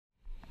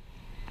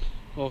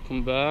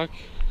Welcome back.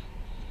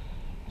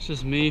 It's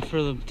just me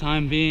for the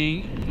time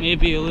being.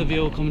 Maybe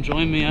Olivia will come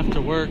join me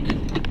after work.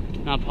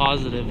 Not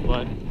positive,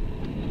 but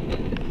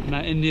I'm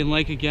at Indian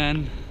Lake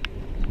again,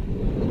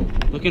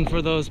 looking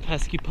for those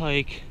pesky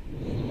pike.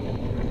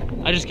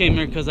 I just came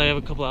here because I have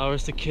a couple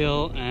hours to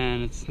kill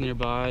and it's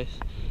nearby.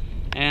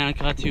 And I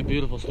caught 2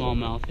 beautiful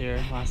smallmouth here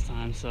last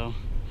time, so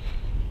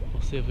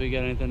we'll see if we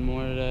get anything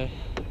more today.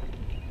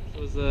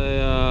 This was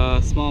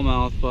a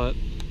smallmouth, but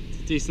it's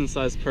a decent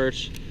sized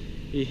perch.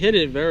 He hit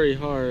it very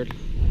hard.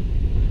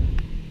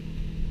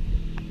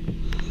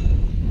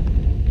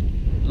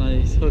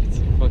 He's hooked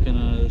fucking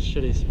a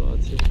shitty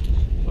spot too.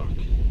 Fuck.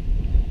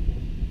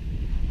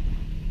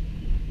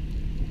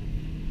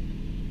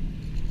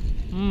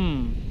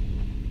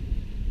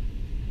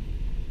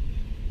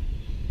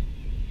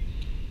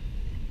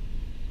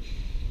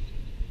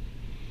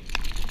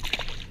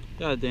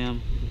 God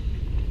damn.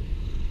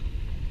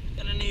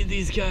 Gonna need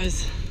these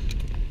guys.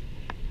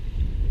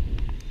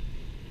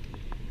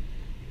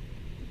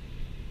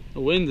 The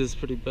wind is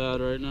pretty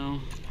bad right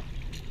now.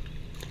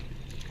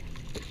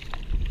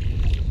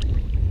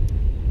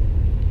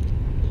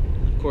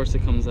 Of course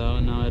it comes out,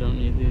 and now I don't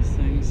need these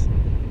things.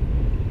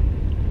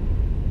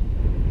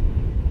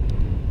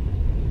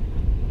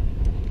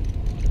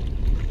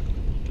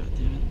 God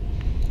damn it.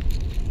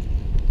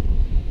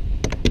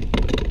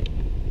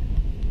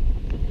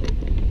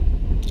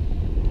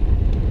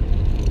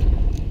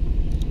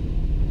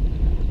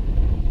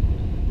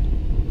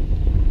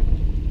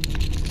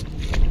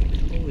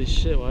 Holy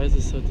shit, why is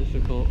this so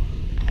difficult?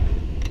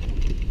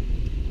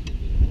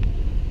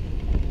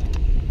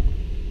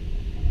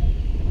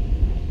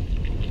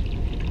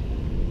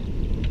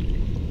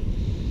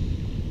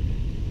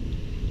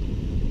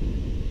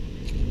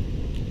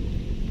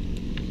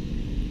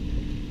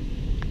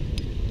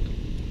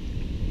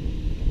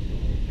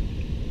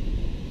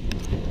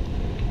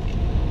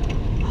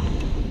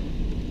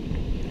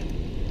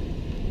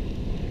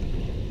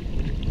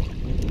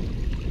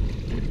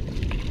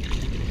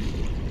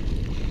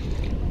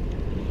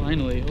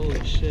 Finally,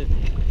 holy shit.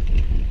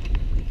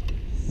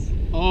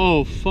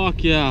 Oh,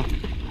 fuck yeah.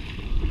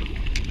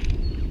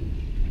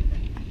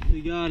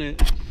 We got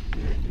it.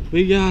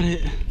 We got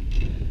it.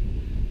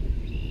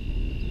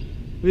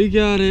 We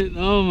got it.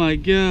 Oh my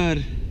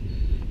god.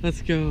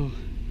 Let's go.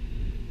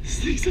 This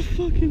thing's a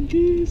fucking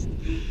beast.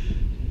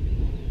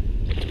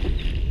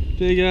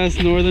 Big ass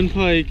northern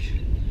pike.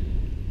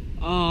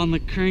 Oh, on the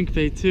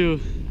crankbait too.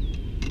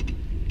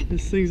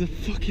 This thing's a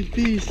fucking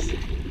beast.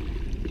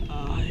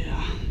 Oh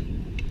yeah.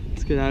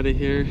 Let's get out of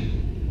here.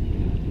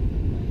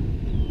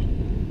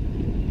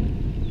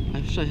 I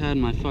wish I had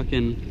my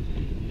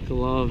fucking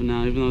glove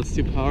now, even though it's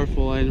too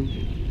powerful. I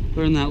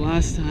learned that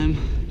last time.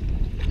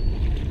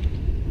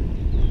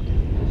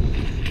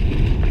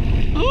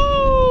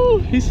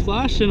 Oh, he's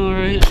flashing all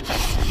right.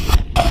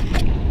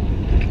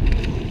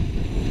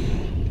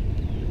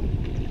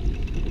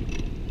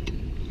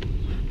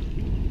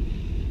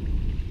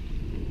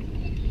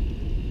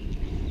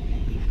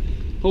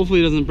 Hopefully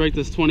he doesn't break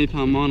this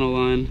 20-pound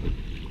monoline.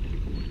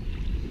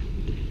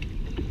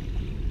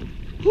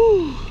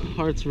 Whew,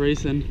 heart's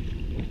racing.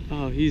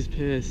 Oh, he's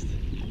pissed.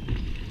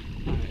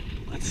 All right,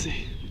 let's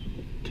see.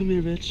 Come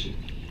here, bitch.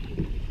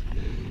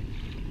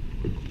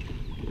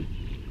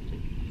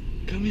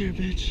 Come here,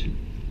 bitch.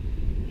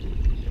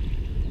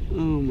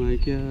 Oh my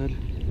god.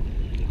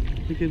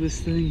 Look at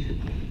this thing.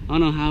 I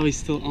don't know how he's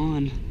still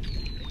on.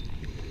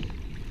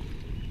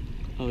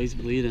 Oh, he's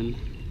bleeding.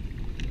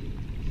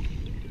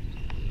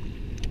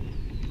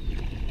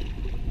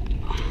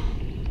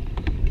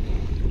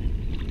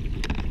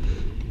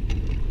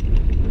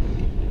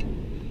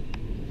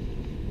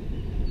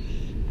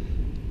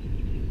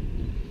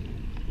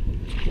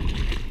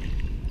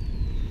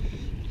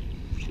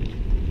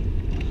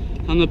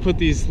 I'm gonna put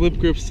these lip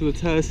grips to the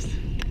test.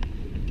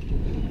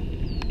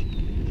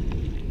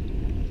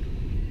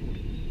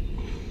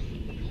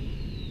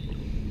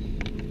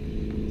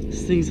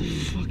 This thing's a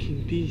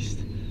fucking beast.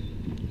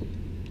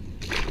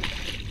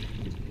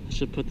 I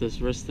should put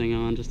this wrist thing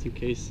on just in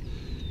case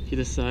he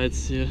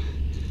decides to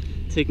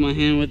take my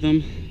hand with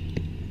him.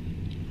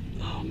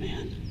 Oh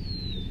man.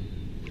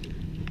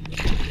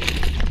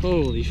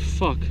 Holy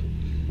fuck.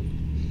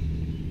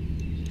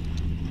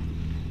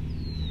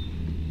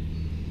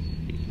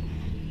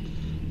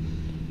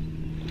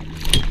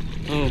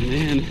 Oh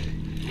man,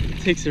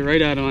 takes it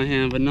right out of my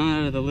hand, but not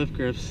out of the lip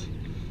grips.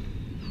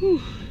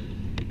 Whew.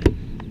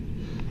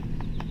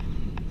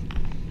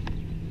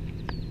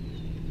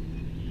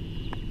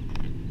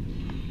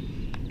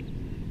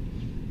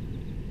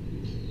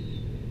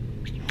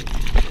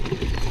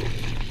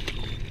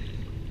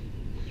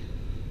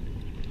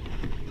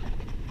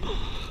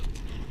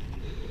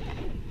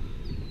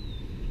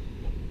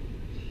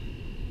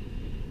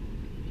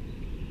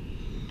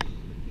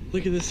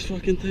 Look at this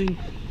fucking thing.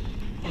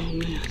 Oh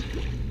man.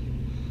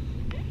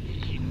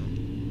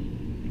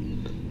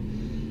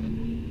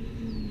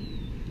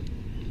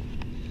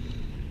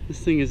 This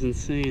thing is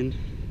insane.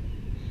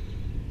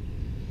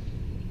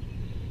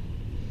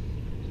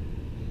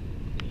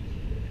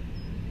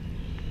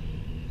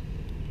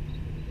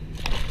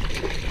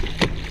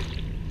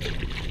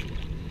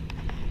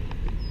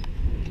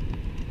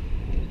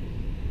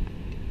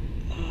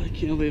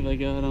 Can't believe I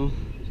got him.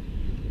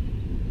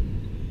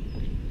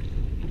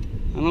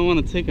 I don't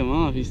want to take him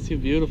off, he's too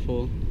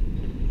beautiful.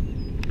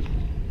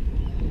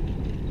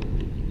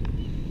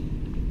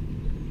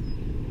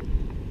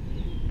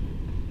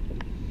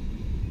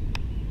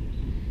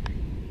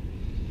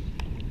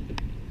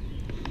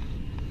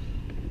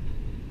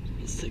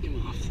 Let's take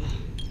him off.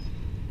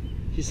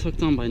 He's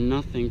hooked on by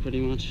nothing, pretty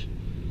much.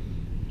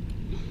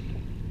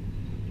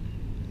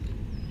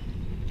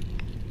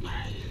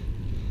 Alright.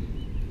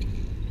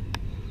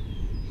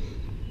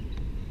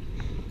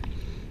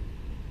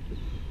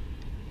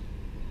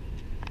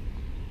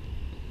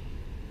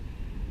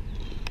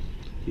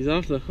 He's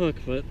off the hook,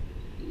 but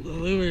the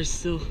lure is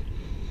still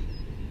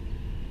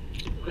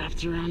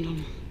wrapped around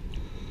him.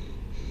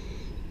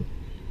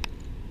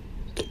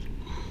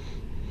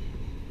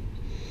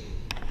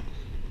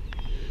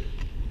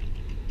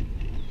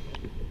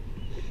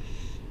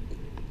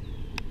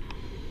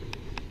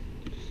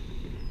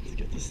 Let's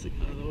get this thing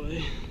out of the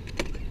way.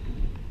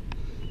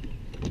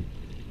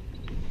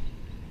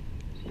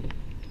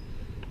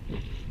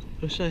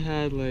 Wish I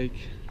had like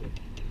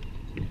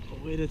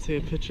a way to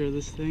take a picture of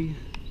this thing.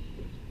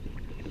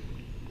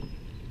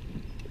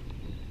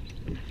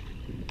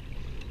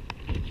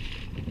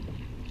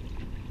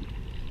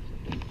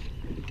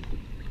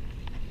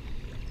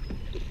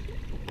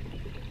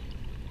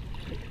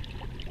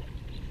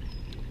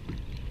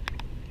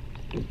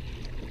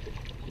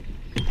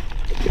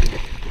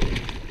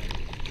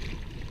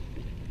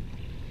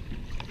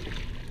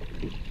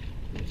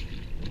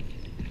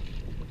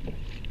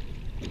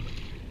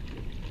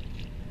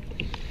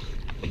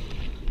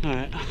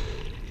 Alright,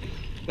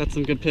 got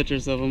some good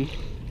pictures of them.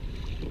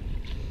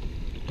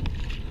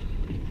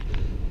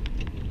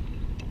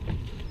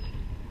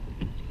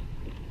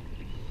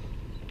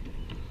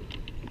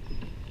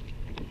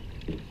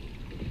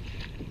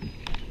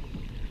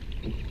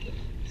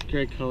 It's a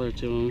great color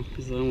to him.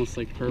 He's almost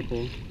like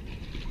purple.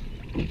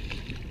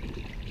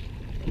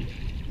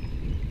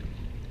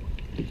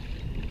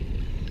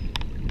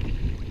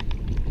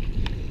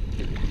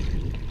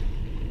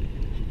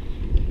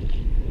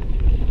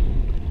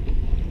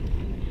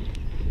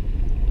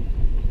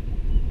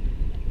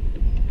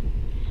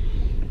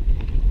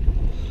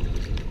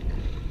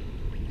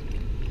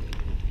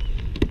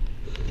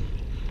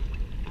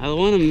 I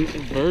want them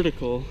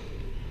vertical.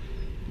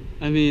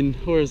 I mean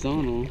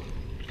horizontal.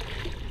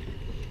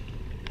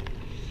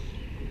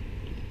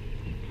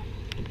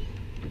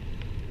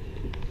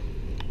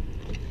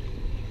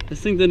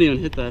 This thing didn't even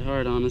hit that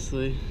hard,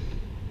 honestly.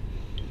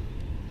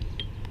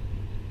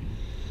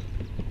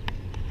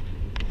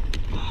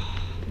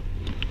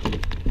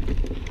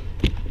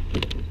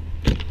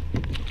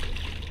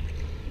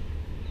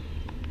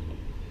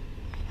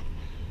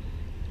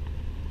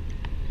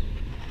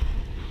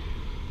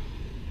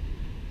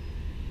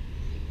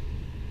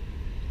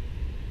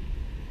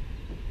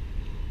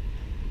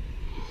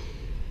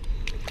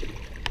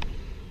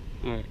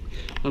 Alright,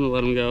 I'm gonna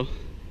let him go.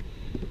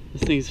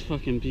 This thing's a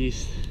fucking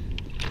beast.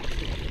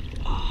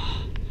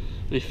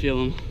 Let me feel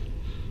him.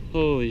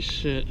 Holy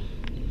shit.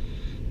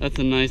 That's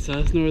a nice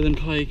ass northern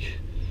pike.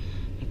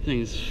 That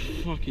thing's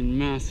fucking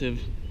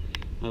massive.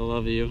 I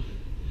love you.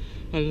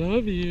 I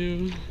love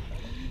you.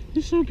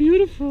 You're so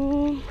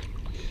beautiful.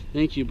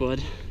 Thank you,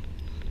 bud.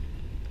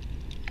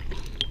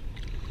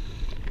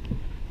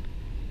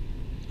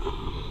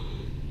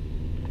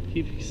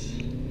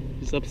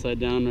 He's upside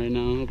down right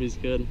now. I hope he's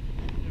good.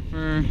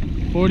 For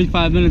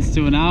 45 minutes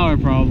to an hour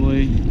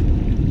probably.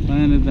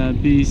 Landed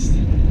that beast.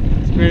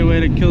 It's a great way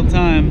to kill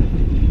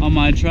time on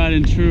my tried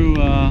and true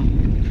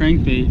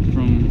crankbait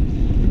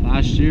from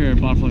last year. I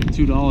bought for like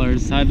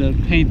 $2. I had to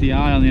paint the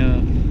eye on the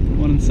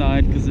one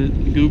side because the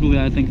googly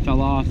eye I think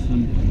fell off.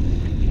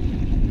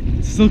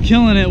 And still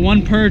killing it.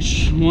 One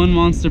perch, one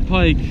monster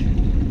pike.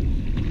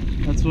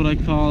 That's what I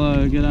call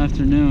a good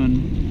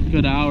afternoon.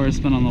 Good hour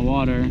spent on the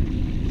water.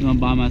 You know,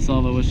 by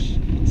myself. I wish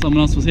someone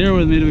else was here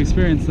with me to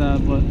experience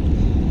that, but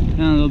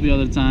yeah, there'll be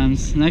other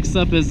times. Next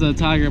up is a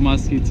tiger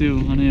muskie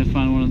too. I need to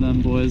find one of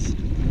them boys.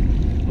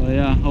 But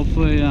yeah,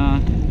 hopefully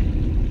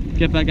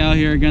get back out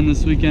here again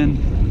this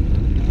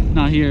weekend.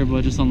 Not here,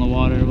 but just on the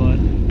water. But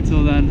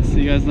until then,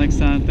 see you guys next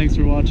time. Thanks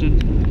for watching.